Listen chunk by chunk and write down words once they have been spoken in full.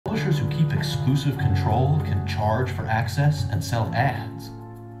non-exclusive control can charge for access and sell ads,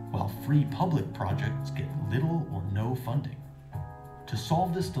 while free public projects get little or no funding. To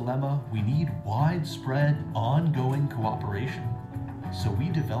solve this dilemma, we need widespread, ongoing cooperation. So we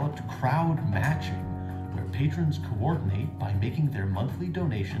developed crowdmatching, where patrons coordinate by making their monthly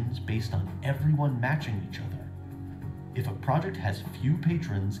donations based on everyone matching each other. If a project has few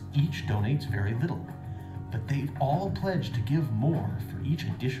patrons, each donates very little, but they've all pledged to give more for each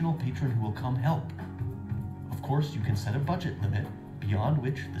additional patron who will come help. Of course, you can set a budget limit, beyond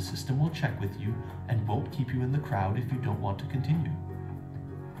which the system will check with you and won't keep you in the crowd if you don't want to continue.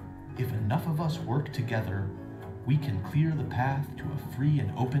 If enough of us work together, we can clear the path to a free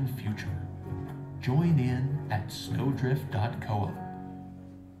and open future. Join in at Snowdrift.coop. All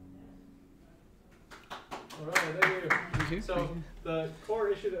right, thank you. So the core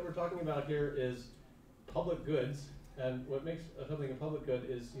issue that we're talking about here is public goods, and what makes something a public good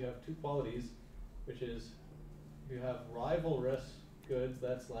is you have two qualities, which is you have rivalrous goods.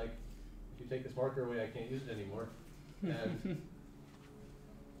 That's like, if you take this marker away, I can't use it anymore. And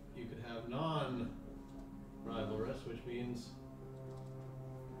you could have non-rivalrous, which means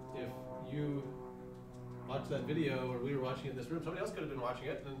if you watch that video, or we were watching it in this room, somebody else could have been watching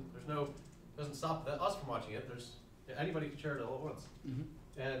it, and there's no, doesn't stop us from watching it. There's, anybody can share it all at once. Mm-hmm.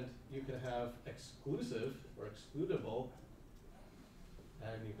 And you can have exclusive or excludable,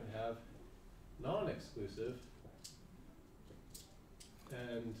 and you can have non-exclusive.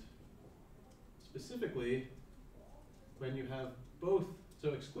 And specifically, when you have both,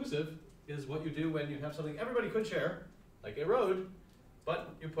 so exclusive is what you do when you have something everybody could share, like a road,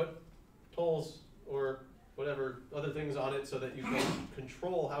 but you put tolls or whatever other things on it so that you can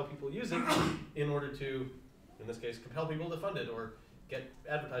control how people use it in order to, in this case, compel people to fund it or get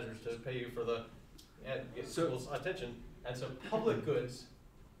advertisers to pay you for the ad, get people's attention. And so public goods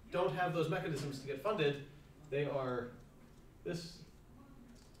don't have those mechanisms to get funded. They are this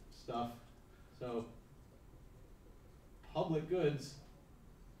stuff. So public goods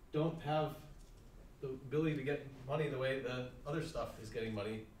don't have the ability to get money the way the other stuff is getting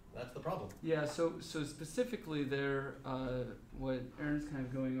money. That's the problem. Yeah, so specifically there, what Aaron's kind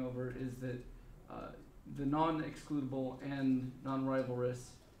of going over is that the non-excludable and non-rivalrous,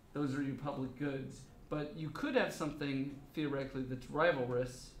 those are your public goods. But you could have something, theoretically, that's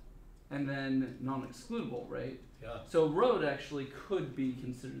rivalrous and then non-excludable, right? Yeah. So road actually could be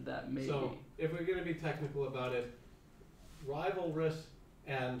considered that, maybe. So if we're going to be technical about it, rivalrous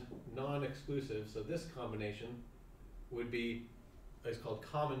and non-exclusive, so this combination would be, it's called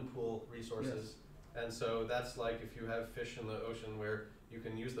common pool resources. Yes. And so that's like if you have fish in the ocean where you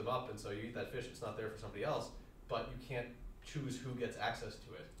can use them up, and so you eat that fish, it's not there for somebody else, but you can't choose who gets access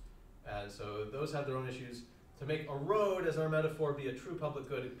to it. And so those have their own issues. To make a road, as our metaphor, be a true public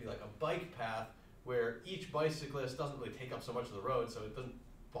good, it'd be like a bike path where each bicyclist doesn't really take up so much of the road, so it doesn't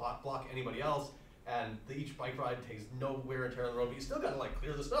block anybody else, and each bike ride takes no wear and tear on the road, but you still gotta like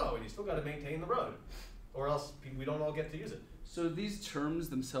clear the snow, and you still gotta maintain the road, or else we don't all get to use it. So these terms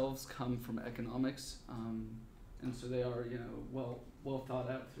themselves come from economics, and so they are, well thought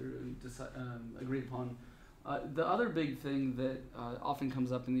out through and agreed upon. The other big thing that often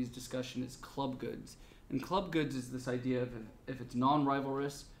comes up in these discussions is club goods. And club goods is this idea of if it's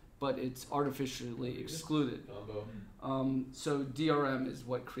non-rivalrous, but it's artificially excluded. So DRM is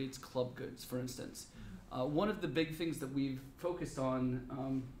what creates club goods, for instance. One of the big things that we've focused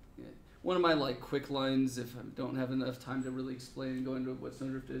on, one of my quick lines, if I don't have enough time to really explain and go into what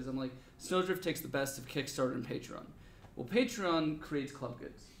Snowdrift is, I'm like, Snowdrift takes the best of Kickstarter and Patreon. Well, Patreon creates club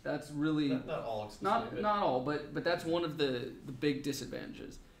goods. That's really not all. Not all, but that's one of the big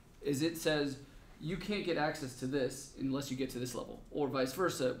disadvantages. Is it says you can't get access to this unless you get to this level, or vice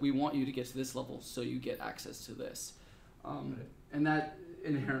versa. We want you to get to this level so you get access to this, and that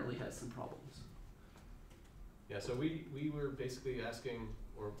inherently has some problems. Yeah. So we were basically asking,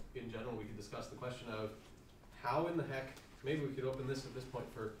 or in general, we could discuss the question of how in the heck. Maybe we could open this at this point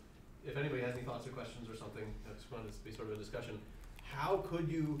for. If anybody has any thoughts or questions or something, I just wanted to be sort of a discussion. How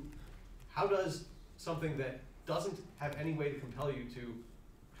does something that doesn't have any way to compel you to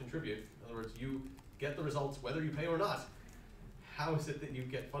contribute, in other words, you get the results whether you pay or not, how is it that you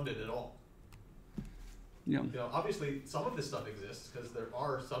get funded at all? Yeah. Obviously some of this stuff exists because there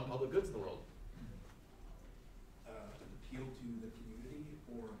are some public goods in the world. Appeal to the community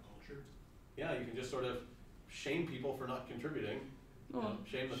or culture? Yeah, you can just sort of shame people for not contributing.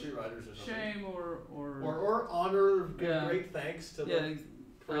 Shame the street riders or something. Shame or honor, give great thanks to the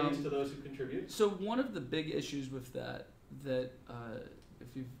praise to those who contribute. So one of the big issues with that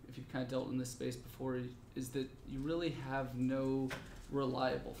if you've kind of dealt in this space before is that you really have no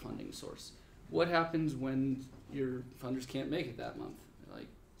reliable funding source. what happens when your funders can't make it that month? Like,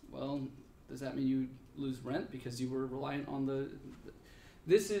 well, does that mean you lose rent because you were reliant on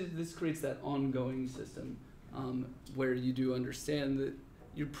this creates that ongoing system where you do understand that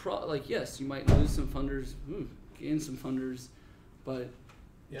you're yes, you might lose some funders, gain some funders, but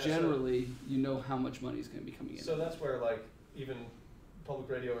generally you know how much money is going to be coming in. So that's where like even public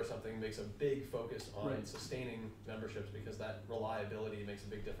radio or something makes a big focus on sustaining memberships, because that reliability makes a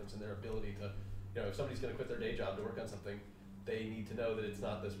big difference in their ability to, if somebody's going to quit their day job to work on something, they need to know that it's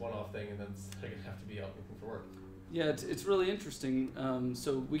not this one-off thing and then they're going to have to be out looking for work. Yeah, it's really interesting.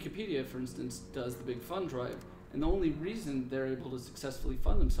 So Wikipedia, for instance, does the big fund drive, and the only reason they're able to successfully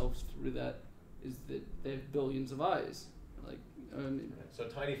fund themselves through that is that they have billions of eyes. So a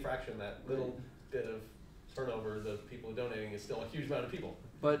tiny fraction, that little bit of turnover, the people donating is still a huge amount of people.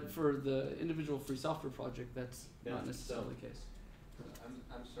 But for the individual free software project, that's not necessarily the case.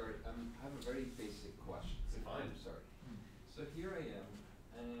 I'm sorry, I have a very basic question. Fine. I'm sorry. So here I am,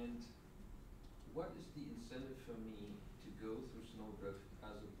 and what is the incentive for me to go through Snowdrift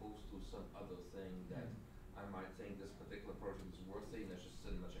as opposed to some other thing that I might think this particular project is worth it and it's just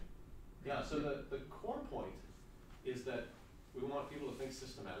sitting much? Yeah, so the core point is that we want people to think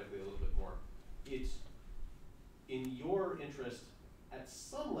systematically a little bit more. It's in your interest at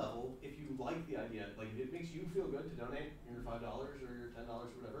some level, if you like the idea, like if it makes you feel good to donate your $5 or your $10 or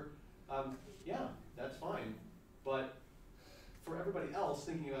whatever, yeah, that's fine. But for everybody else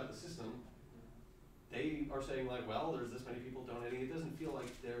thinking about the system, they are saying like, well, there's this many people donating. It doesn't feel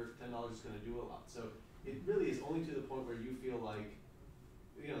like their $10 is going to do a lot. So it really is only to the point where you feel like,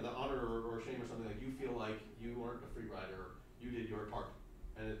 the honor or shame or something, like you feel like you weren't a free rider, you did your part.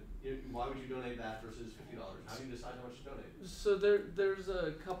 And why would you donate that versus $50? How do you decide how much to donate? So there's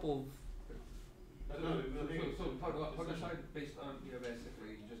a couple. So how decide based on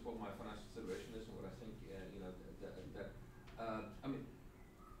basically just what my financial situation is and what I think I mean.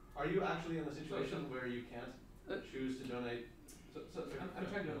 Are you actually in the situation where you can't choose to donate? So I'm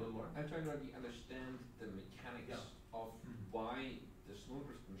trying to really understand the mechanics of why the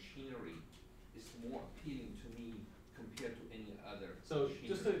Snowdrift machinery is more appealing to me compared to any other. So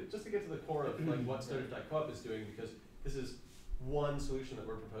machinery. just to get to the core of like what Snowdrift.coop is doing, because this is one solution that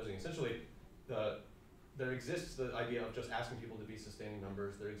we're proposing. Essentially, there exists the idea of just asking people to be sustaining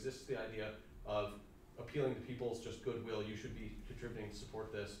members. There exists the idea of appealing to people's just goodwill. You should be contributing to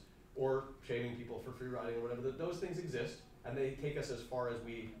support this, or shaming people for free riding or whatever. Those things exist, and they take us as far as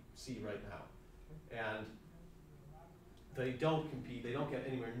we see right now. And they don't compete. They don't get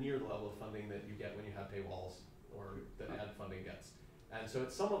anywhere near the level of funding that you get when you have paywalls or that ad funding gets. And so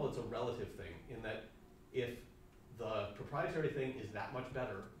at some level, it's a relative thing in that if the proprietary thing is that much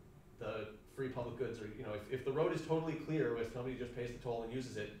better, the free public goods are, if the road is totally clear, if somebody just pays the toll and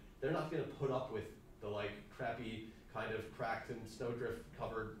uses it, they're not going to put up with the crappy kind of cracked and snowdrift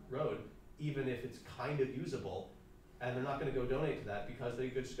covered road, even if it's kind of usable, and they're not going to go donate to that because they're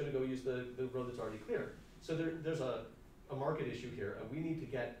just going to go use the road that's already clear. So there's a market issue here, and we need to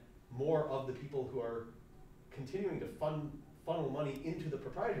get more of the people who are continuing to funnel money into the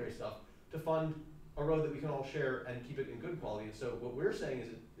proprietary stuff to fund a road that we can all share and keep it in good quality. And so what we're saying is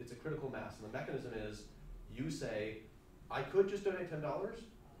it's a critical mass, and the mechanism is you say, I could just donate $10,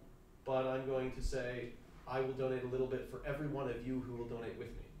 but I'm going to say I will donate a little bit for every one of you who will donate with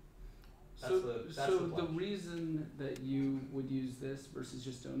me. That's the reason that you would use this versus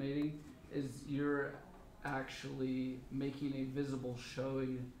just donating is you're actually making a visible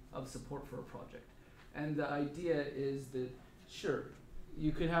showing of support for a project. And the idea is that, sure,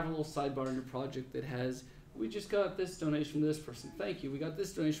 you could have a little sidebar in your project that has, we just got this donation from this person, thank you. We got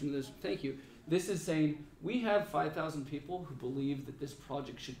this donation from this, thank you. This is saying, we have 5,000 people who believe that this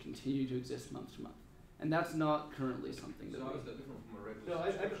project should continue to exist month to month. And that's not currently something that So how is that different from a regular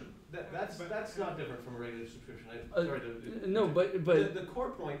subscription? That's not different from a regular subscription. But the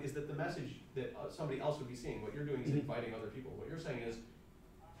core point is that the message that somebody else would be seeing, what you're doing is inviting other people. What you're saying is,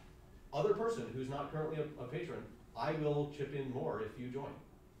 other person who's not currently a patron, I will chip in more if you join.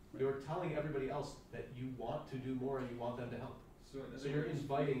 You're telling everybody else that you want to do more and you want them to help. So you're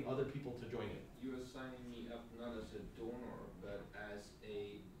inviting other people to join you. You are signing me up not as a donor, but as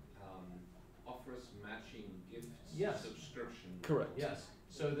a offers matching gifts subscription. Correct. Yes.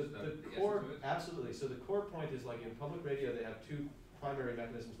 So the core, absolutely. So the core point is like in public radio, they have two primary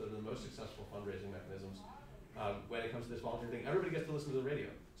mechanisms that are the most successful fundraising mechanisms. When it comes to this volunteer thing, everybody gets to listen to the radio.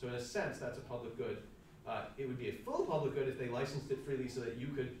 So in a sense, that's a public good. It would be a full public good if they licensed it freely so that you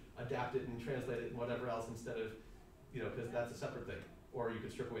could adapt it and translate it and whatever else instead of, because that's a separate thing. Or you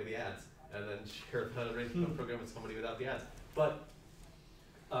could strip away the ads and then share the radio program with somebody without the ads. But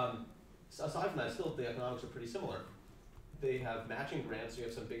aside from that, still the economics are pretty similar. They have matching grants. You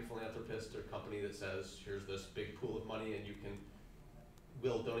have some big philanthropist or company that says, here's this big pool of money and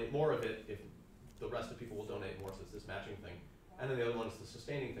we'll donate more of it if the rest of people will donate more, so it's this matching thing. And then the other one is the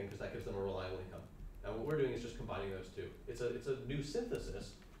sustaining thing, because that gives them a reliable income. And what we're doing is just combining those two. It's a new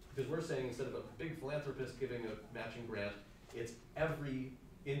synthesis, because we're saying instead of a big philanthropist giving a matching grant, it's every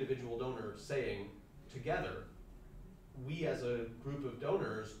individual donor saying together, we as a group of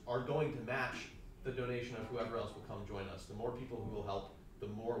donors are going to match the donation of whoever else will come join us. The more people who will help, the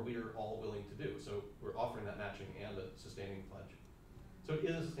more we're all willing to do. So we're offering that matching and a sustaining pledge. So it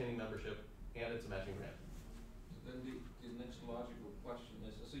is a sustaining membership and it's a matching grant. So then the next logical question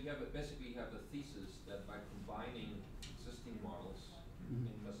is, so you have basically have the thesis that by combining existing models and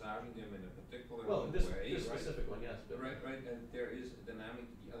massaging them in a particular way, this right? specific one, yes. But Right, and there is a dynamic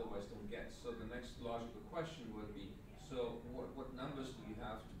that you otherwise don't get. So the next logical question would be, so what numbers do you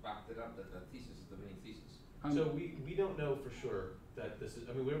have to back that up, that thesis is the winning thesis? So we don't know for sure that this is,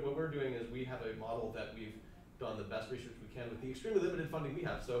 I mean, what we're doing is we have a model that we've done the best research we can with the extremely limited funding we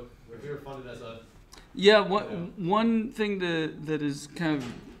have. So if we were funded as a... Yeah, one thing that is kind of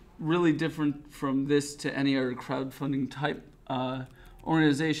really different from this to any other crowdfunding type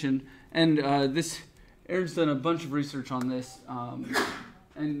organization, and Aaron's done a bunch of research on this,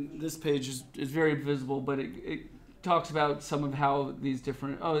 and this page is very visible, but it talks about some of how these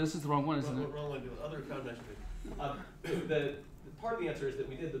different, this is the wrong one, isn't it? Wrong one, other crowdmatching. The part of the answer is that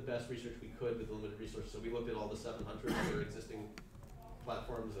we did the best research we could with the limited resources. So we looked at all the 700 other existing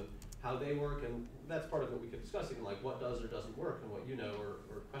platforms and how they work, and that's part of what we could discuss, even like what does or doesn't work and what you know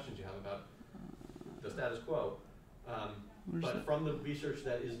or questions you have about the status quo. But from the research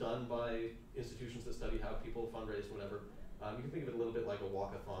that is done by institutions that study how people fundraise, whatever, you can think of it a little bit like a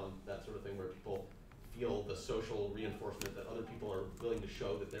walkathon, that sort of thing, where people feel the social reinforcement that other people are willing to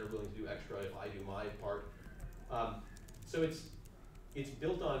show that they're willing to do extra if I do my part. So it's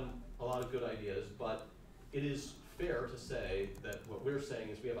built on a lot of good ideas, but it is fair to say that what we're saying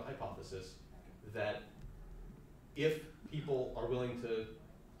is we have a hypothesis that if people are willing to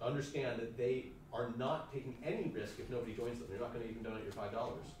understand that they are not taking any risk if nobody joins them, you're not going to even donate your $5.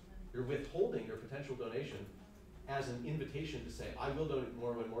 You're withholding your potential donation as an invitation to say, I will donate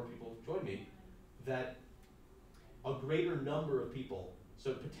more when more people join me, that a greater number of people,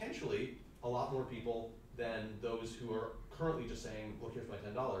 so potentially a lot more people than those who are currently just saying, look, here's my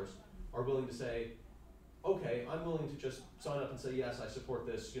 $10, are willing to say, okay, I'm willing to just sign up and say, yes, I support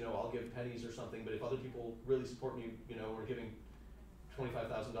this, I'll give pennies or something, but if other people really support me, we're giving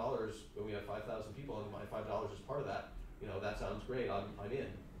 $25,000 when we have 5,000 people and my $5 is part of that, that sounds great, I'm in.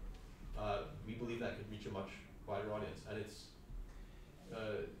 We believe that could reach a much wider audience, and it's,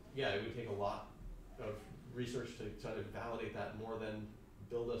 it would take a lot of research to try to validate that more than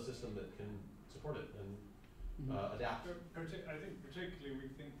build a system that can support it and adapt. I think particularly we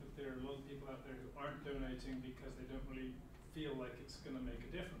think that there are a lot of people out there who aren't donating because they don't really feel like it's going to make a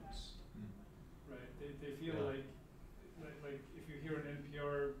difference, right? They feel like if you hear an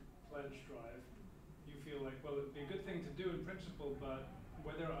NPR pledge drive, you feel like, well, it'd be a good thing to do in principle, but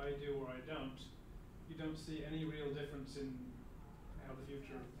whether I do or I don't, you don't see any real difference in how the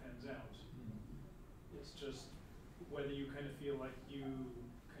future pans out. It's just whether you kind of feel like you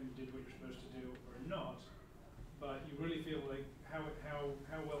kind of did what you're supposed to do or not, but you really feel like how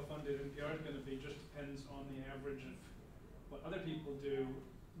well funded NPR is going to be just depends on the average of what other people do,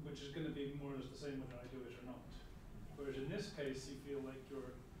 which is going to be more or less the same whether I do it or not. Whereas in this case, you feel like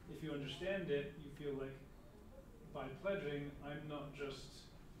if you understand it, you feel like by pledging, I'm not just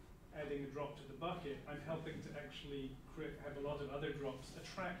adding a drop to the bucket, I'm helping to actually have a lot of other drops,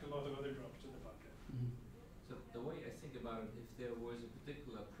 attract a lot of other drops to the bucket. So the way I think about it, if there was a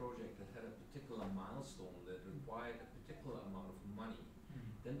particular project that had a particular milestone that required a particular amount of money,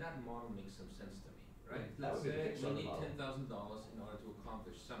 then that model makes some sense to me, right? Let's say we need $10,000 in order to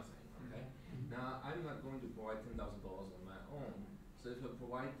accomplish something, okay? Now, I'm not going to provide $10,000 on my own, so if I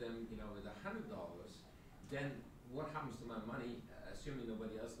provide them, with $100, then what happens to my money, assuming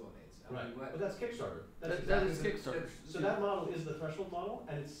nobody else donates? Right, but that's Kickstarter. That is Kickstarter. So that model is the threshold model,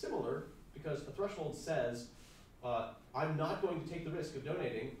 and it's similar because the threshold says, I'm not going to take the risk of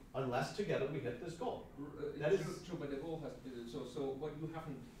donating unless together we hit this goal. That is true, but the goal has so what you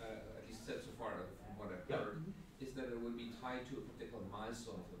haven't at least said so far from what I've heard is that it would be tied to a particular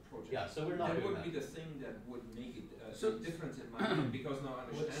milestone of the project. Yeah, so we're not that doing would that. be the thing that would make it a difference in my mind, because now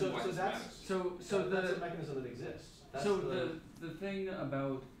I understand why this matters. That's a mechanism that exists. That's the thing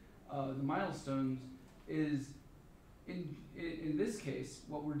about the milestones is in this case,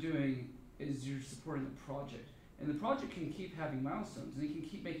 what we're doing is you're supporting the project. And the project can keep having milestones, and it can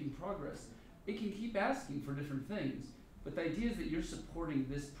keep making progress. It can keep asking for different things, but the idea is that you're supporting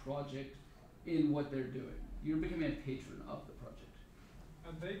this project in what they're doing. You're becoming a patron of the project.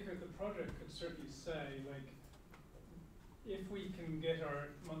 And the project could certainly say, like, if we can get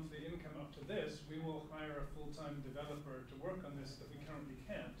our monthly income up to this, we will hire a full-time developer to work on this that we currently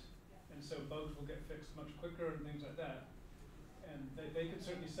can't. And so bugs will get fixed much quicker and things like that. And they could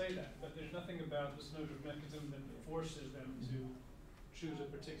certainly say that, but there's nothing about the Snowdrift mechanism that forces them to choose a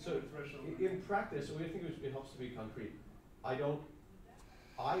particular threshold. In practice, I think it helps to be concrete. I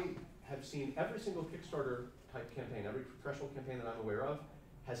have seen every single Kickstarter type campaign, every threshold campaign that I'm aware of,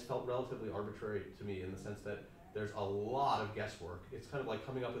 has felt relatively arbitrary to me in the sense that there's a lot of guesswork. It's kind of like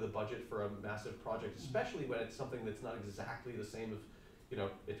coming up with a budget for a massive project, especially when it's something that's not exactly the same as,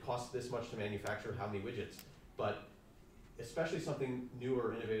 it costs this much to manufacture how many widgets. But especially something new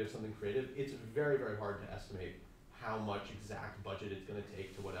or innovative, something creative, it's very, very hard to estimate how much exact budget it's going to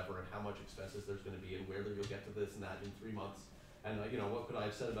take to whatever and how much expenses there's going to be and whether you'll get to this and that in 3 months. And what could I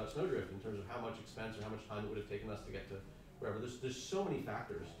have said about Snowdrift in terms of how much expense or how much time it would have taken us to get to wherever. There's so many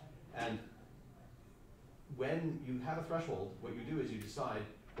factors. And when you have a threshold, what you do is you decide,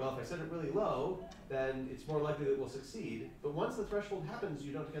 well, if I set it really low, then it's more likely that we'll succeed. But once the threshold happens,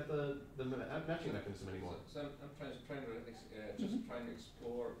 you don't get the matching mechanism anymore. So I'm trying to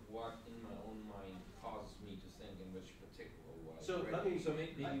explore what in my own mind causes me to think in which particular way. So right?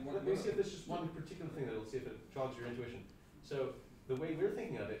 let me see if there's just one particular thing that'll see if it jogs your intuition. So the way we're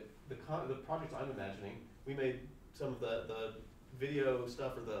thinking of it, the project I'm imagining, we made some of the video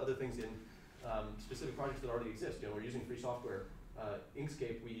stuff or the other things in specific projects that already exist. We're using free software.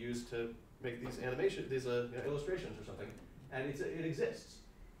 Inkscape we use to make these animations, these illustrations or something, and it exists.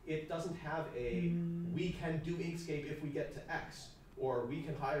 It doesn't have a we can do Inkscape if we get to X, or we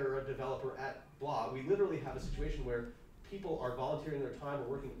can hire a developer at blah. We literally have a situation where people are volunteering their time or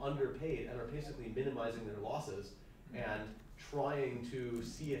working underpaid and are basically minimizing their losses and trying to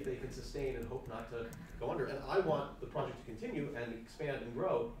see if they can sustain and hope not to go under. And I want the project to continue and expand and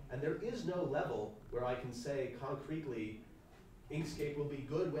grow, and there is no level where I can say concretely, Inkscape will be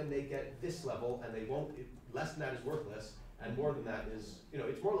good when they get this level, and they won't, less than that is worthless, and more than that is,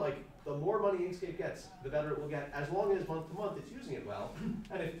 it's more like the more money Inkscape gets, the better it will get, as long as month to month it's using it well.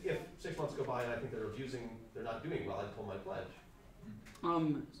 And if 6 months go by and I think they're not doing well, I'd pull my pledge.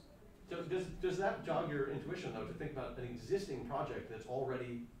 Does that jog your intuition, though, to think about an existing project that's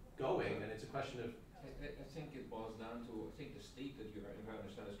already going, and it's a question of... I think it boils down to, I think the state that you're at, if I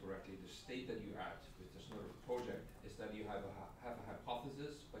understand this correctly, the state that you're at with the Snowdrift project is that you have a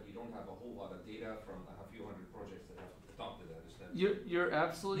hypothesis, but you don't have a whole lot of data from a few hundred projects that have adopted that. Is that you're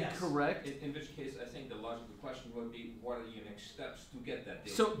absolutely correct. In which case, I think the logical question would be, what are your next steps to get that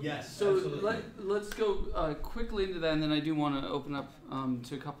data? So let's go quickly into that, and then I do want to open up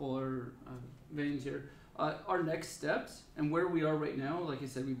to a couple other veins here. Our next steps and where we are right now, like I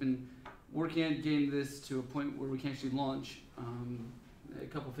said, we've been working at getting this to a point where we can actually launch. A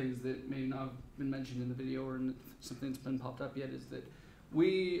couple things that may not have been mentioned in the video or something that's been popped up yet is that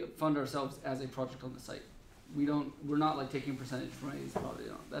we fund ourselves as a project on the site. We're not like taking a percentage from any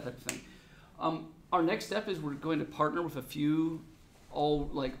product, that type of thing. Our next step is we're going to partner with a few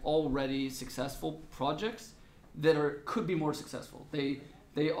already successful projects that could be more successful.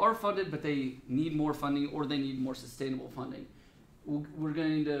 They are funded, but they need more funding, or they need more sustainable funding. We're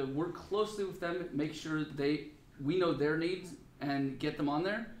going to work closely with them, make sure we know their needs and get them on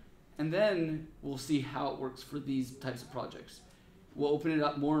there, and then we'll see how it works for these types of projects. We'll open it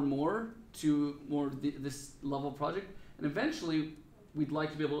up more and more to this level of project, and eventually we'd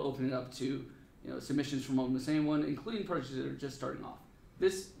like to be able to open it up to submissions from almost anyone, including projects that are just starting off.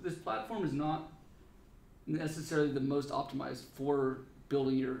 This platform is not necessarily the most optimized for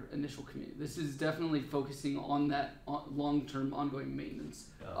building your initial community. This is definitely focusing on that long-term ongoing maintenance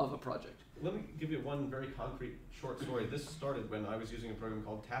of a project. Let me give you one very concrete short story. This started when I was using a program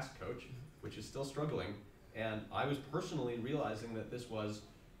called Task Coach, which is still struggling, and I was personally realizing that this was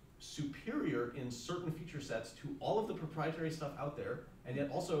superior in certain feature sets to all of the proprietary stuff out there, and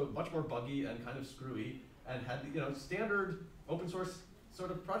yet also much more buggy and kind of screwy, and had standard open source sort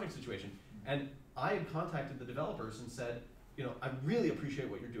of project situation. And I had contacted the developers and said, I really appreciate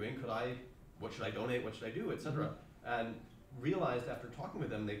what you're doing. What should I donate? What should I do, et cetera? And realized after talking with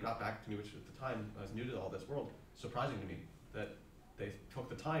them, they got back to me, which at the time I was new to all this world, surprising to me that they took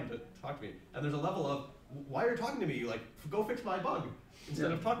the time to talk to me. And there's a level of, why are you talking to me? Like, go fix my bug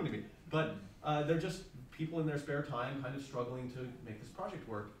instead of talking to me. But they're just people in their spare time kind of struggling to make this project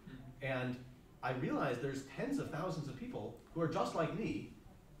work. And I realized there's tens of thousands of people who are just like me,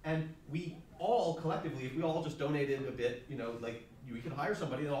 And we all collectively, if we all just donated a bit, you know, like we could hire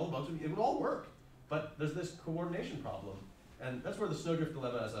somebody and all the bugs, it would all work. But there's this coordination problem. And that's where the Snowdrift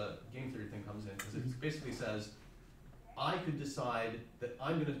dilemma as a game theory thing comes in, because it basically says, I could decide that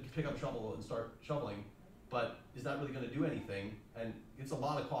I'm going to pick up a shovel and start shoveling, but is that really going to do anything? And it's a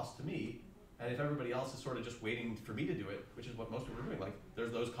lot of cost to me. And if everybody else is sort of just waiting for me to do it, which is what most people are doing, like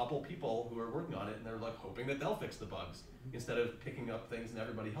there's those couple people who are working on it and they're like hoping that they'll fix the bugs instead of picking up things and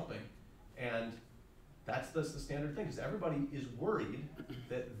everybody helping. And that's the standard thing, because everybody is worried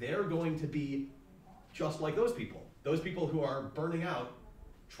that they're going to be just like those people who are burning out,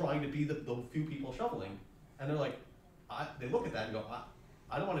 trying to be the few people shoveling. And they're like, they look at that and go,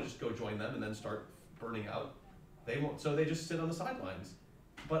 I don't want to just go join them and then start burning out. They won't, so they just sit on the sidelines.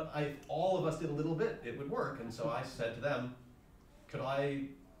 But if all of us did a little bit, it would work. And so I said to them,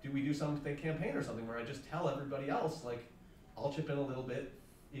 do we do something campaign or something where I just tell everybody else, like, I'll chip in a little bit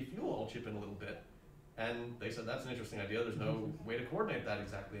if you all chip in a little bit. And they said, that's an interesting idea. There's no way to coordinate that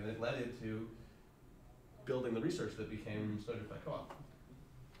exactly. And it led into building the research that became Snowdrift.coop.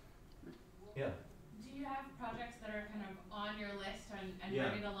 Yeah. Do you have projects that are kind of on your list and Yeah.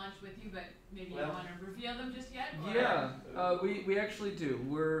 ready to launch with you, but maybe you Well, don't want to reveal them just yet? Or? Yeah, we actually do.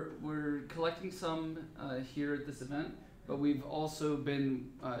 We're collecting some here at this event, but we've also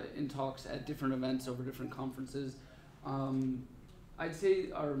been in talks at different events over different conferences. I'd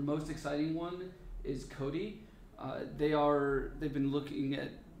say our most exciting one is Cody. They've been looking at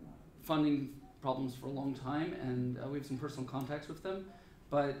funding problems for a long time, and we have some personal contacts with them.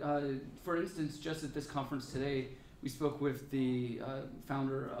 But for instance, just at this conference today, we spoke with the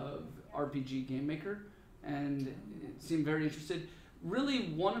founder of RPG Game Maker, and it seemed very interested. Really,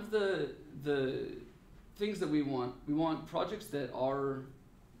 one of the things that we want projects that are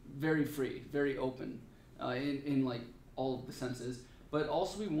very free, very open, in like all of the senses. But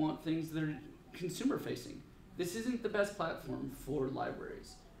also we want things that are consumer facing. This isn't the best platform for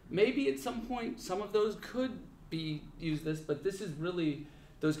libraries. Maybe at some point some of those could use this, but this is really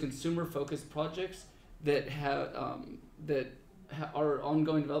those consumer-focused projects that are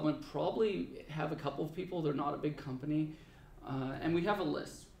ongoing development. Probably have a couple of people. They're not a big company, and we have a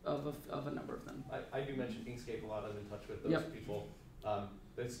list of a number of them. I do mention Inkscape a lot. I'm in touch with those people.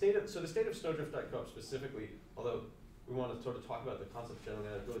 The state of Snowdrift.coop specifically, although we want to sort of talk about the concept generally,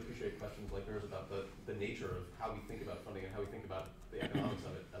 and I really appreciate questions like yours about the nature of how we think about funding and how we think about the economics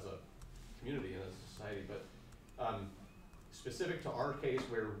of it as a community and as a society. But specific to our case,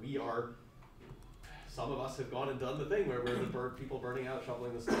 where we are, some of us have gone and done the thing where we're the people burning out,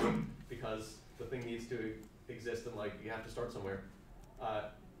 shoveling the snow because the thing needs to exist and like you have to start somewhere.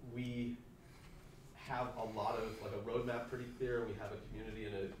 We have a lot of, like a roadmap pretty clear, and we have a community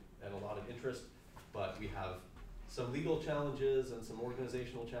and a lot of interest, but we have some legal challenges and some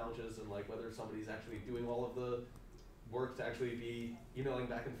organizational challenges, and like whether somebody's actually doing all of the work to actually be emailing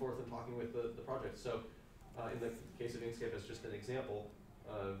back and forth and talking with the project. So in the case of Inkscape as just an example,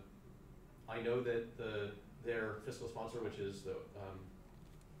 I know that their fiscal sponsor, which is the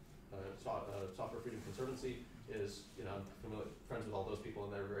Software Freedom Conservancy, is, I'm friends with all those people,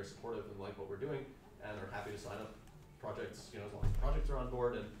 and they're very supportive and like what we're doing and are happy to sign up projects, as long as the projects are on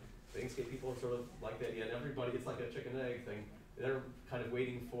board. And the Inkscape people are sort of like the idea, and everybody, it's like a chicken and egg thing. They're kind of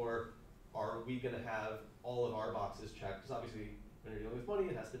waiting for, are we going to have all of our boxes checked? Because obviously, when you're dealing with money,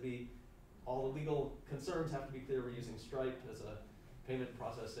 it has to be, all the legal concerns have to be clear. We're using Stripe as a payment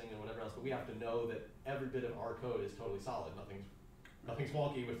processing and whatever else, but we have to know that every bit of our code is totally solid. Nothing's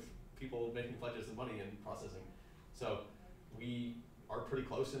wonky with people making pledges and money and processing. So we are pretty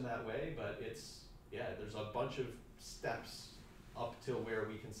close in that way, but there's a bunch of steps up till where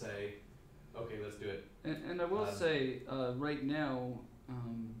we can say, okay, let's do it. And I will say, right now,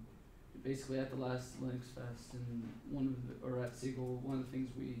 basically at the last LinuxFest and at Siegel, one of the things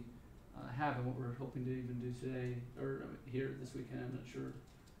we have and what we're hoping to even do today, or here this weekend, I'm not sure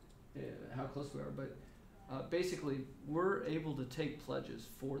how close we are, but basically we're able to take pledges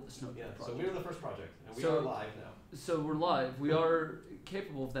for the Snowdrift project. So we're the first project, and we are live now. So we're live. We are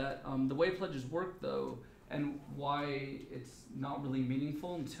capable of that. The way pledges work, though, and why it's not really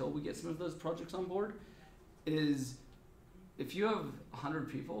meaningful until we get some of those projects on board, is if you have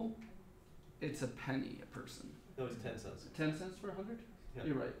 100 people, it's a penny a person. No, it's 10 cents. 10 cents for 100? Yeah.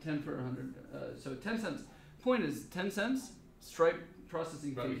 You're right, 10 for 100. So 10 cents. Point is, 10 cents, Stripe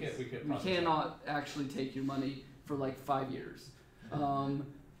processing Right, fees. we cannot actually take your money for like 5 years.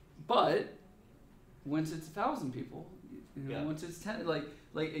 But once it's 1,000 people, once it's 10, like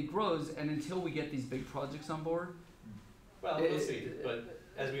it grows, and until we get these big projects on board. Well, we'll see. But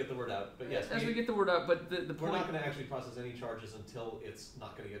as we get the word out. But yes, as we get the word out, but the we're point. not going to actually process any charges until it's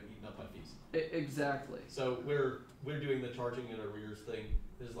not going to get eaten up by fees. Exactly. So we're doing the charging in arrears thing.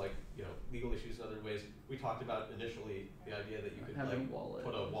 This is like, you know, legal issues in other ways. We talked about initially the idea that you could Having like a wallet.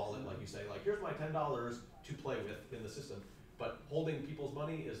 put a wallet, like you say, like here's my $10 to play with in the system. But holding people's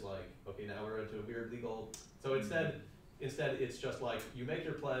money is like, okay, now we're into a weird legal. So instead it's just like you make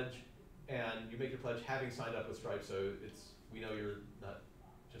your pledge, and you make your pledge having signed up with Stripe. So we know you're not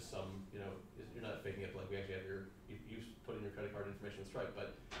just some, you know, you're not faking it. Like we actually have you put in your credit card information with Stripe,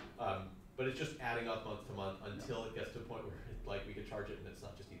 but it's just adding up month to month until it gets to a point where like we could charge it and it's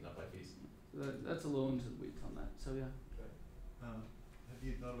not just eaten up by fees. That's a little into the weeds on that. So yeah. Have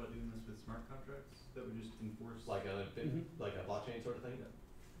you thought about doing this with smart contracts that would just enforce Like a like a blockchain sort of thing?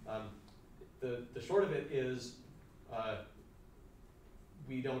 Yeah. The short of it is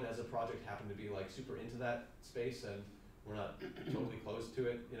we don't as a project happen to be like super into that space, and we're not totally close to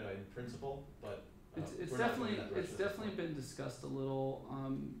it, you know, in principle, but It's we're not going definitely that direction it's at this definitely point. been discussed a little.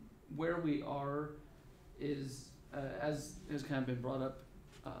 Where we are is as has kind of been brought up.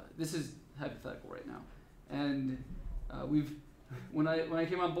 This is hypothetical right now, and we've when I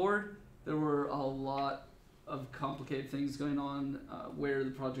came on board, there were a lot of complicated things going on where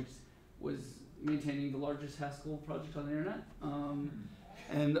the project was maintaining the largest Haskell project on the internet,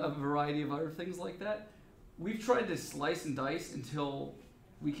 and a variety of other things like that. We've tried to slice and dice until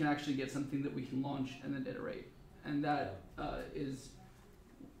we can actually get something that we can launch and then iterate, and that is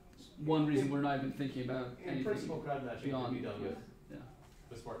one reason we're not even thinking about In anything principle, crowd matching can beyond be done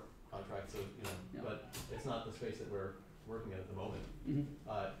with smart contracts, so, you know, Yeah. but it's not the space that we're working at the moment. Mhm.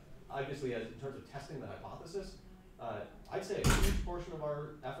 Obviously, in terms of testing the hypothesis, I'd say a huge portion of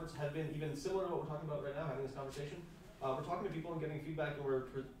our efforts have been even similar to what we're talking about right now, having this conversation. We're talking to people and getting feedback, and we're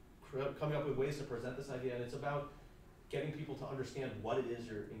coming up with ways to present this idea, and it's about getting people to understand what it is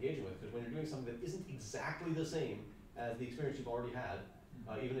you're engaging with, because when you're doing something that isn't exactly the same as the experience you've already had,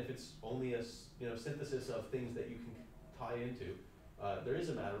 even if it's only a synthesis of things that you can tie into, there is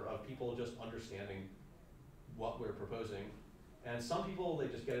a matter of people just understanding what we're proposing. And some people, they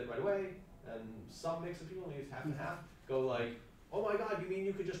just get it right away, and some mix of people, maybe it's half and half, go like, oh my God, you mean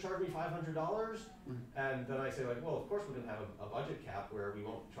you could just charge me $500? And then I say like, well, of course we're gonna have a budget cap where we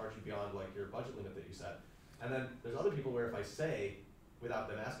won't charge you beyond like your budget limit that you set. And then there's other people where if I say, without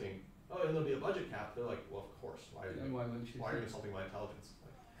them asking, oh, and there'll be a budget cap, they're like, well, of course, why are And why wouldn't you you say- insulting my intelligence?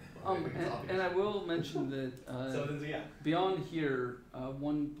 Like, well, I think it's obvious. And I will mention that So then, yeah. beyond here,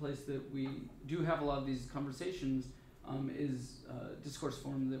 one place that we do have a lot of these conversations is discourse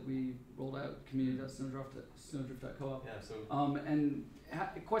forum that we rolled out, community.snowdrift.coop. Yeah, so And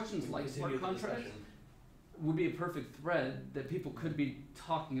questions we like continue smart the contracts discussion. would be a perfect thread that people could be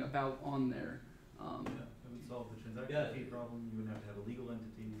talking about on there. it would solve the transaction Yeah. fee problem. You wouldn't have to have a legal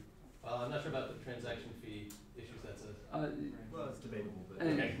entity. I'm not sure about the transaction fee issues, that's a... Well, it's debatable, but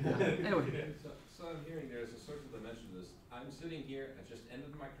Anyway, anyway. So I'm hearing there's a social dimension to this. I'm sitting here, I just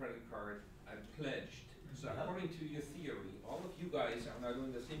entered my credit card, I'm pledged. So according to your theory, all of you guys are now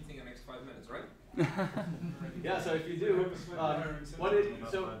doing the same thing in the next 5 minutes, right? Yeah, so if you do,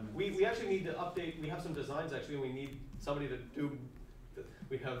 we actually need to update, we have some designs actually, and we need somebody to do,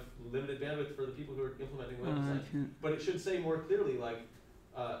 we have limited bandwidth for the people who are implementing web design. But it should say more clearly, like,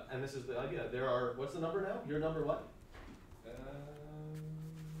 and this is the idea, there are, what's the number now? Your number what?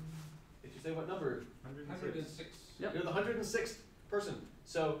 Did you say what number? 106. Yep. You're the 106th person.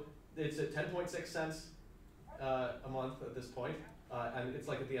 So it's at 10.6 cents a month at this point, and it's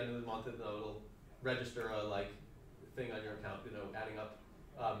like at the end of the month, it'll register a like thing on your account, you know, adding up.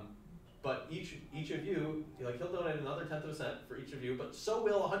 But each of you, like he'll donate another 1/10 of a cent for each of you, but so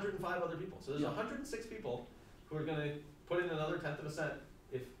will 105 other people. So there's 106 people who are going to put in another 1/10 of a cent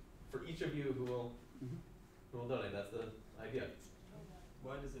for each of you who will donate. That's the idea.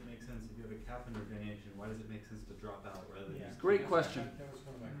 why does it make sense if you have a cap on your donation? Why does it make sense to drop out rather than just Great question. That was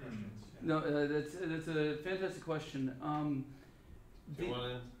one of my questions. No, that's a fantastic question. Do you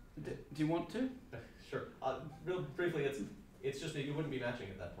want to? Do you want to? Sure. Real briefly, it's just that you wouldn't be matching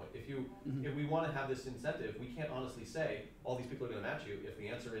at that point. If we want to have this incentive, we can't honestly say all these people are going to match you if the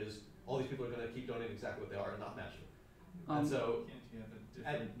answer is all these people are going to keep donating exactly what they are and not match you. And so can't you have a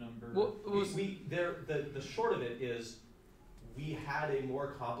different number? the short of it is we had a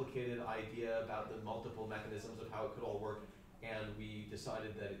more complicated idea about the multiple mechanisms of how it could all work, and we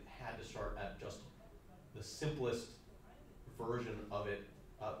decided that it had to start at just the simplest version of it.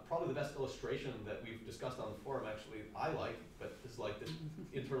 Probably the best illustration that we've discussed on the forum, actually, I like, but this is like the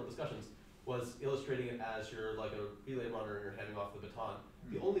internal discussions, was illustrating it as you're like a relay runner and you're handing off the baton.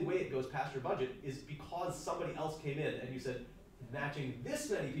 The only way it goes past your budget is because somebody else came in and you said, matching this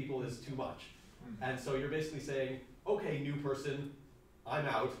many people is too much. And so you're basically saying, okay, new person, I'm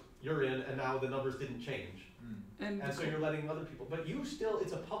out, you're in, and now the numbers didn't change. And so you're letting other people, but you still,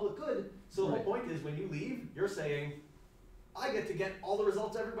 it's a public good, so the whole point is when you leave, you're saying, I get to get all the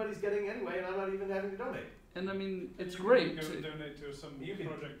results everybody's getting anyway, and I'm not even having to donate. And I mean, it's you great. Can go and donate to some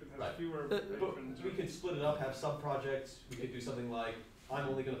project that has fewer But patrons. we could split it up, have sub-projects, we could do something like, I'm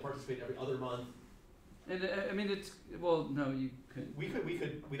only gonna participate every other month. And I mean, it's, well, no, you could. We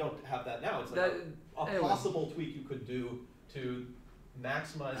don't have that now, it's like a possible tweak you could do to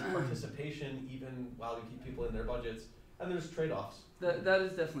maximize participation even while you keep people in their budgets, and there's trade-offs. That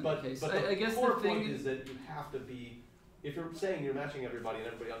is definitely the case. But I guess core the thing point is that you have to be, if you're saying you're matching everybody and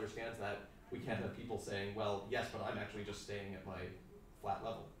everybody understands that, we can't have people saying, well, yes, but I'm actually just staying at my flat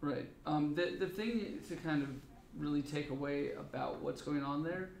level. Right. The thing to kind of really take away about what's going on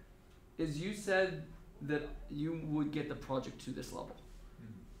there is you said that you would get the project to this level.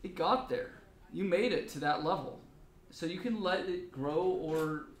 It got there. You made it to that level. So you can let it grow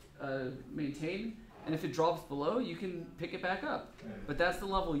or maintain, and if it drops below, you can pick it back up. But that's the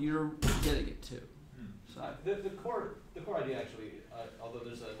level you're getting it to. So the core idea actually, although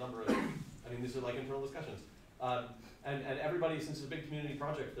there's a number of, I mean, these are like internal discussions, and everybody, since it's a big community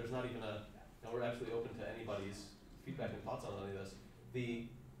project, there's not even we're absolutely open to anybody's feedback and thoughts on any of this.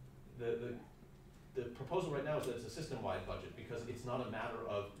 The proposal right now is that it's a system-wide budget because it's not a matter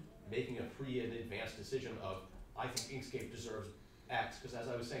of making a and advanced decision of, I think Inkscape deserves X, because as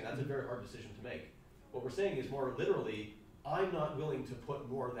I was saying, that's a very hard decision to make. What we're saying is more literally, I'm not willing to put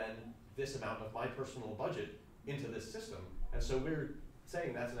more than this amount of my personal budget into this system. And so we're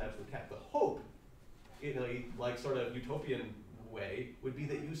saying that's an absolute cap. The hope, in a like sort of utopian way, would be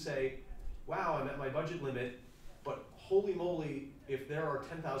that you say, wow, I'm at my budget limit, but holy moly, if there are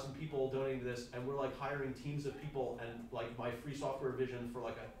 10,000 people donating to this and we're like hiring teams of people and like my free software vision for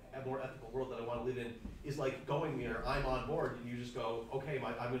like a more ethical world that I want to live in is like going there, I'm on board, and you just go, okay,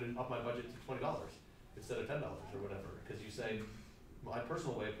 I'm going to up my budget to $20 instead of $10 or whatever, because you say, my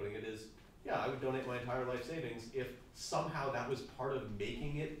personal way of putting it is, yeah, I would donate my entire life savings if somehow that was part of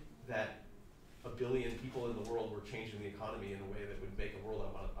making it that 1 billion people in the world were changing the economy in a way that would make a world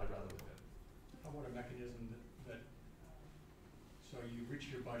I'd rather live in. How about a mechanism that so you reach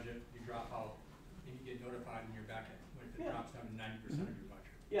your budget, you drop out, and you get notified when you're back at, when it drops down to 90% of your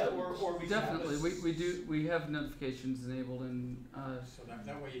budget. Yeah, or we definitely we have notifications enabled, and so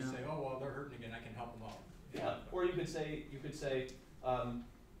that way you say, oh well, they're hurting again, I can help them out. Yeah, or you could say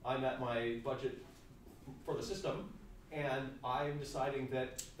I'm at my budget for the system, and I'm deciding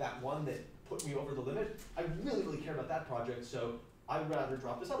that one that put me over the limit, I really care about that project, so I'd rather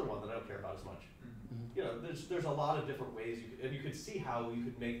drop this other one that I don't care about as much. You know, there's a lot of different ways and you could see how you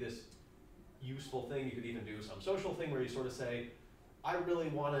could make this useful thing. You could even do some social thing where you sort of say, I really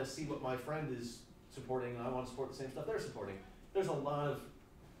want to see what my friend is supporting, and I want to support the same stuff they're supporting. There's a lot of,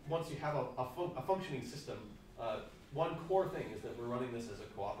 once you have a functioning system, one core thing is that we're running this as a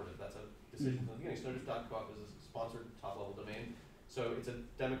cooperative. That's a decision from the beginning. Snowdrift.coop is a sponsored top-level domain. So it's a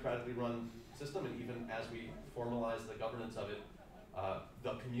democratically run system, and even as we formalize the governance of it,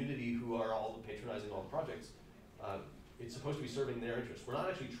 the community who are all patronizing all the projects, it's supposed to be serving their interests. We're not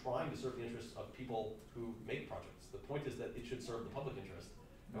actually trying to serve the interests of people who make projects. The point is that it should serve the public interest.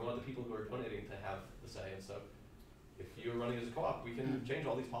 And we want the people who are donating to have the say. And so if you're running as a co-op, we can change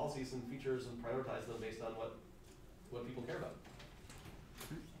all these policies and features and prioritize them based on what people care about.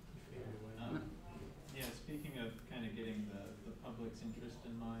 Yeah, speaking of kind of getting the public's interest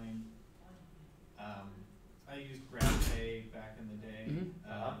in mind, I used GrabPay back in the day,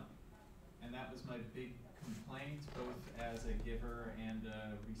 and that was my big complaint, both as a giver and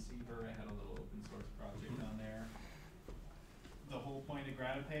a receiver. I had a little open source project on there. The whole point of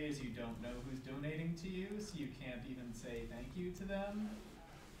GrabPay is you don't know who's donating to you, so you can't even say thank you to them.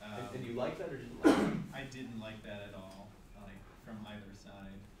 And you like that or didn't like that? I didn't like that at all, like from either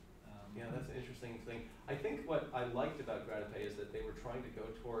side. Yeah, that's an interesting thing. I think what I liked about GrabPay is that they were trying to go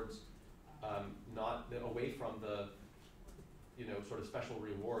towards away from the, sort of special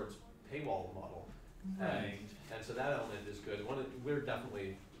rewards paywall model. Right. And so that element is good. We're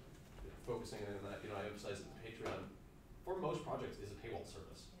definitely focusing on that. I emphasize that Patreon, for most projects, is a paywall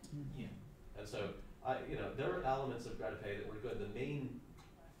service. Yeah. And so, there are elements of GrabPay that were good. The main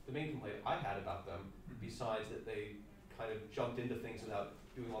complaint I had about them, besides that they kind of jumped into things without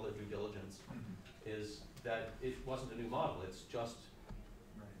doing all their due diligence, is that it wasn't a new model. It's just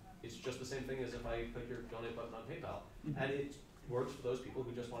the same thing as if I click your donate button on PayPal. And it works for those people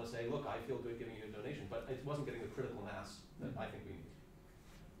who just want to say, look, I feel good giving you a donation, but it wasn't getting the critical mass that I think we need.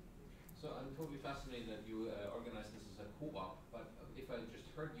 So I'm totally fascinated that you organize this as a co-op, but if I just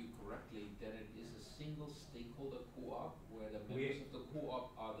heard you correctly, then it is a single stakeholder co-op where the members of the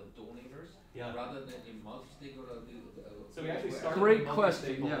co-op are the donators, rather than a multi-stakeholder. So we actually started Great with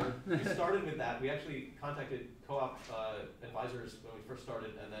question, multi-stakeholder. We started with that. We actually contacted co-op advisors when we first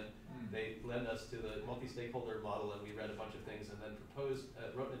started, and then they led us to the multi-stakeholder model, and we read a bunch of things, and then proposed,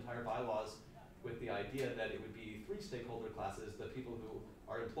 wrote an entire bylaws with the idea that it would be 3 stakeholder classes: the people who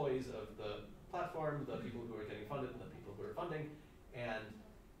are employees of the platform, the people who are getting funded, and the people who are funding, and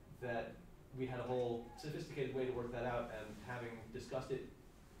that we had a whole sophisticated way to work that out. And having discussed it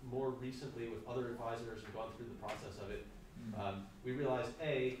more recently with other advisors and gone through the process of it, we realized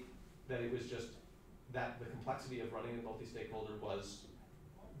that it was just that the complexity of running a multi-stakeholder was,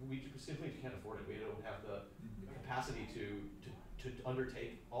 we simply can't afford it. We don't have the capacity to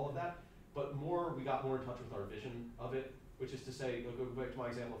undertake all of that. But we got more in touch with our vision of it, which is to say, go back to my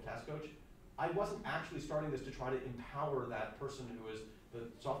example of Task Coach. I wasn't actually starting this to try to empower that person who is the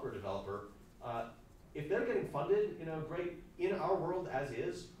software developer. If they're getting funded, great. In our world as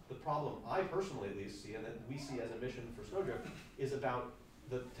is, the problem I personally at least see, and that we see as a mission for Snowdrift, is about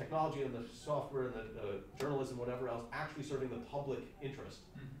the technology and the software and the journalism, whatever else, actually serving the public interest.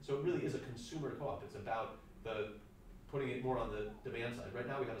 So it really is a consumer co-op. It's about putting it more on the demand side. Right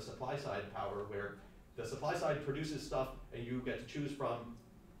now we have a supply side power where the supply side produces stuff and you get to choose from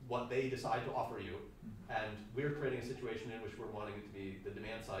what they decide to offer you. And we're creating a situation in which we're wanting it to be the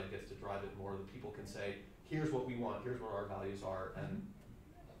demand side gets to drive it more. The people can say, here's what we want, here's what our values are, and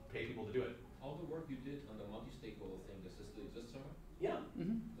pay people to do it. All the work you did on the multi-stakeholder thing, does this still exist somewhere? Yeah.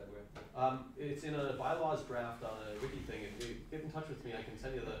 Is that where? It's in a bylaws draft on a wiki thing. If you get in touch with me, I can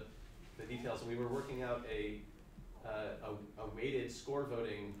send you the details. And we were working out a weighted score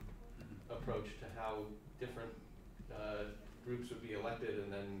voting approach to how different groups would be elected,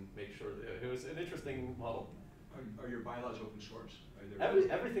 and then make sure that it was an interesting model. Are your bylaws open source?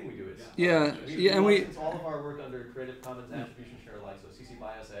 Everything we do is. And we license all of our work under Creative Commons Attribution Share Alike, so CC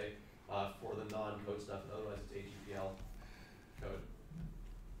by SA for the non-code stuff. Otherwise, it's AGPL code.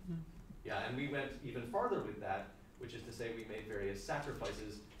 Yeah, and we went even farther with that, which is to say we made various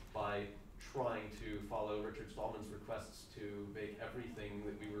sacrifices by trying to follow Richard Stallman's requests to make everything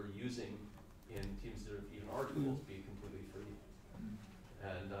that we were using in Teams, even our tools, be completely free.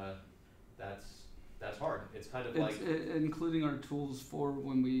 And that's hard. It's kind of like including our tools for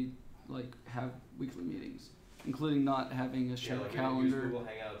when we have weekly meetings, including not having a shared calendar. Google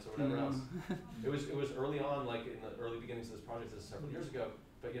Hangouts or whatever else. It was early on, like in the early beginnings of this project, this is several years ago.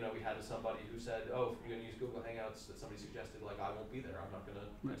 But we had somebody who said, "Oh, if you're going to use Google Hangouts," that somebody suggested, like, I won't be there. I'm not going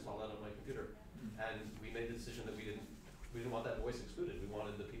to install that on my computer. And we made the decision that we didn't want that voice excluded. We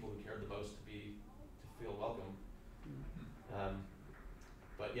wanted the people who cared the most to feel welcome.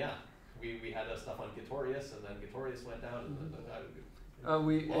 But yeah, we had stuff on Gitorius, and then Gitorius went down.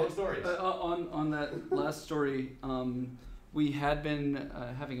 Long stories. On that last story, we had been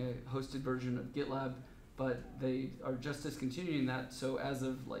having a hosted version of GitLab, but they are just discontinuing that. So as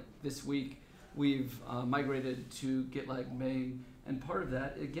of this week, we've migrated to GitLab main, and part of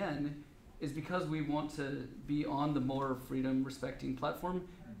that again is because we want to be on the more freedom respecting platform,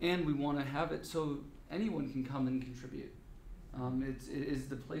 and we want to have it so anyone can come and contribute. It is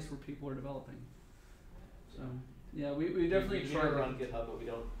the place where people are developing. So yeah, we definitely try mirror on GitHub, but we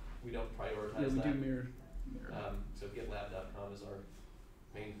don't prioritize that. Yeah, we do mirror. So GitLab.com is our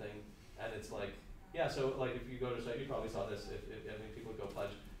main thing, and it's so if you go to Stripe, you probably saw this. If people go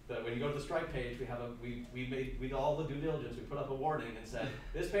pledge, that when you go to the Stripe page, we did all the due diligence. We put up a warning and said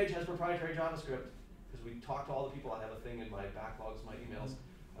this page has proprietary JavaScript, because we talked to all the people. I have a thing in my backlogs, my emails,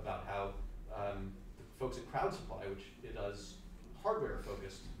 about how the folks at Crowd Supply, which it does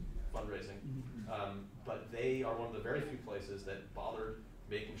hardware-focused fundraising, but they are one of the very few places that bothered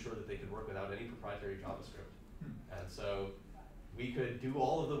making sure that they could work without any proprietary JavaScript. And so we could do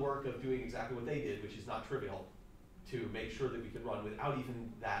all of the work of doing exactly what they did, which is not trivial, to make sure that we could run without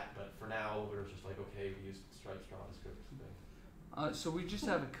even that. But for now, we're just okay, we use Stripe's JavaScript. So we just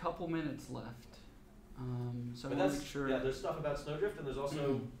have a couple minutes left. So but I want to make sure. Yeah, there's stuff about Snowdrift, and there's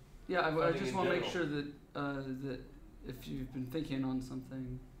also I just want to make sure general. that if you've been thinking on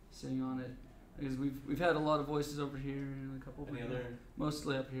something, sitting on it, because we've had a lot of voices over here and a couple. Any other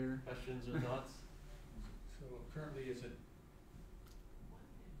mostly up here. Questions or thoughts? So currently, is it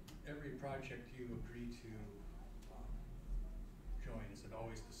every project you agree to join? Is it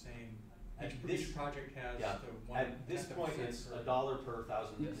always the same? Each project has the one. At this point, it's $1 per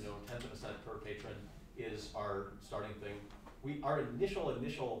 1,000. Yes. 10th of a cent per patron is our starting thing. Our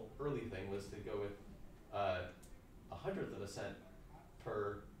initial early thing was to go with 100th of a cent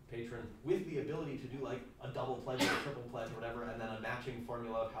per patron with the ability to do like a double pledge or a triple pledge or whatever, and then a matching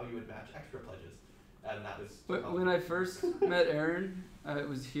formula of how you would match extra pledges. And that was. But when I first met Aaron, it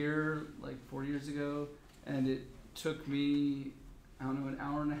was here like 4 years ago, and it took me, I don't know, an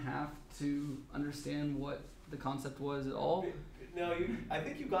hour and a half to understand what the concept was at all. No, I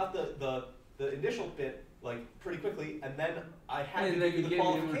think you got the initial bit like pretty quickly, and then I had And to then give you the you gave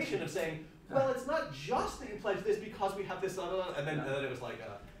me qualification of saying, well, it's not just that you pledge this because we have this, and then it was like,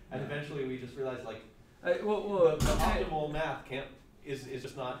 and eventually we just realized like, the optimal math is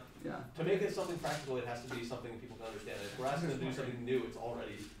just not. Yeah. To make it something practical, it has to be something people can understand. If we're asking them to do something new, it's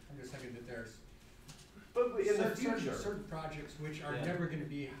already. I'm just thinking that there's But in the future, certain projects which are Yeah. never going to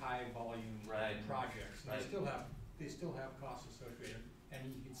be high volume Right. projects. Right. They still have costs associated, and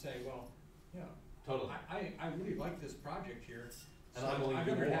you can say, well, you know, totally. I really like this project here. And so I'm willing to I'd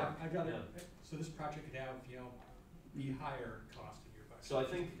do rather more. have, I'd rather, Yeah. so this project could have, you know, be higher cost in your budget. So I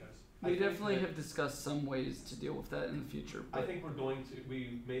think- because We think definitely that- have discussed some ways to deal with that in the future. I But think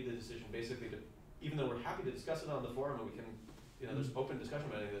we made the decision basically to, even though we're happy to discuss it on the forum and we can, there's open discussion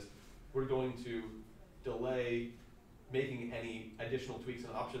about any of this, we're going to delay making any additional tweaks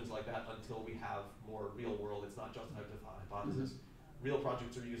and options like that until we have more real world, it's not just a hypothesis, real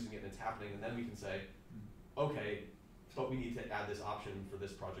projects are using it and it's happening, and then we can say, okay, but we need to add this option for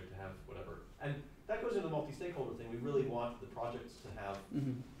this project to have whatever. And that goes into the multi-stakeholder thing, we really want the projects to have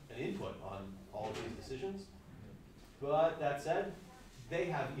an input on all of these decisions. But that said, they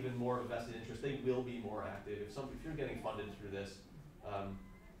have even more of a vested interest. They will be more active. If you're getting funded through this,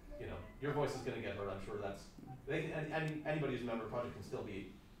 your voice is going to get heard. I'm sure that's. Anybody who's a member of the project can still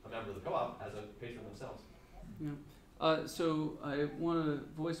be a member of the co-op as a patron themselves. Yeah. So I want to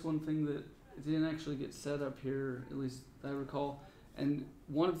voice one thing that didn't actually get said up here, at least I recall. And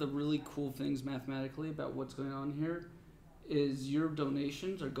one of the really cool things mathematically about what's going on here is your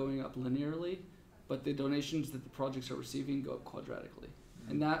donations are going up linearly, but the donations that the projects are receiving go up quadratically.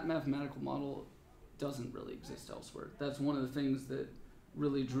 And that mathematical model doesn't really exist elsewhere. That's one of the things that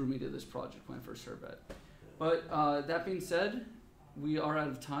really drew me to this project when I first heard about it. But that being said, we are out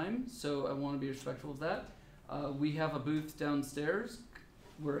of time, so I want to be respectful of that. We have a booth downstairs.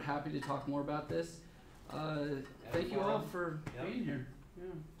 We're happy to talk more about this. Thank you all for being here.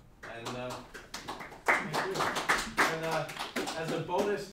 Yeah. And as a bonus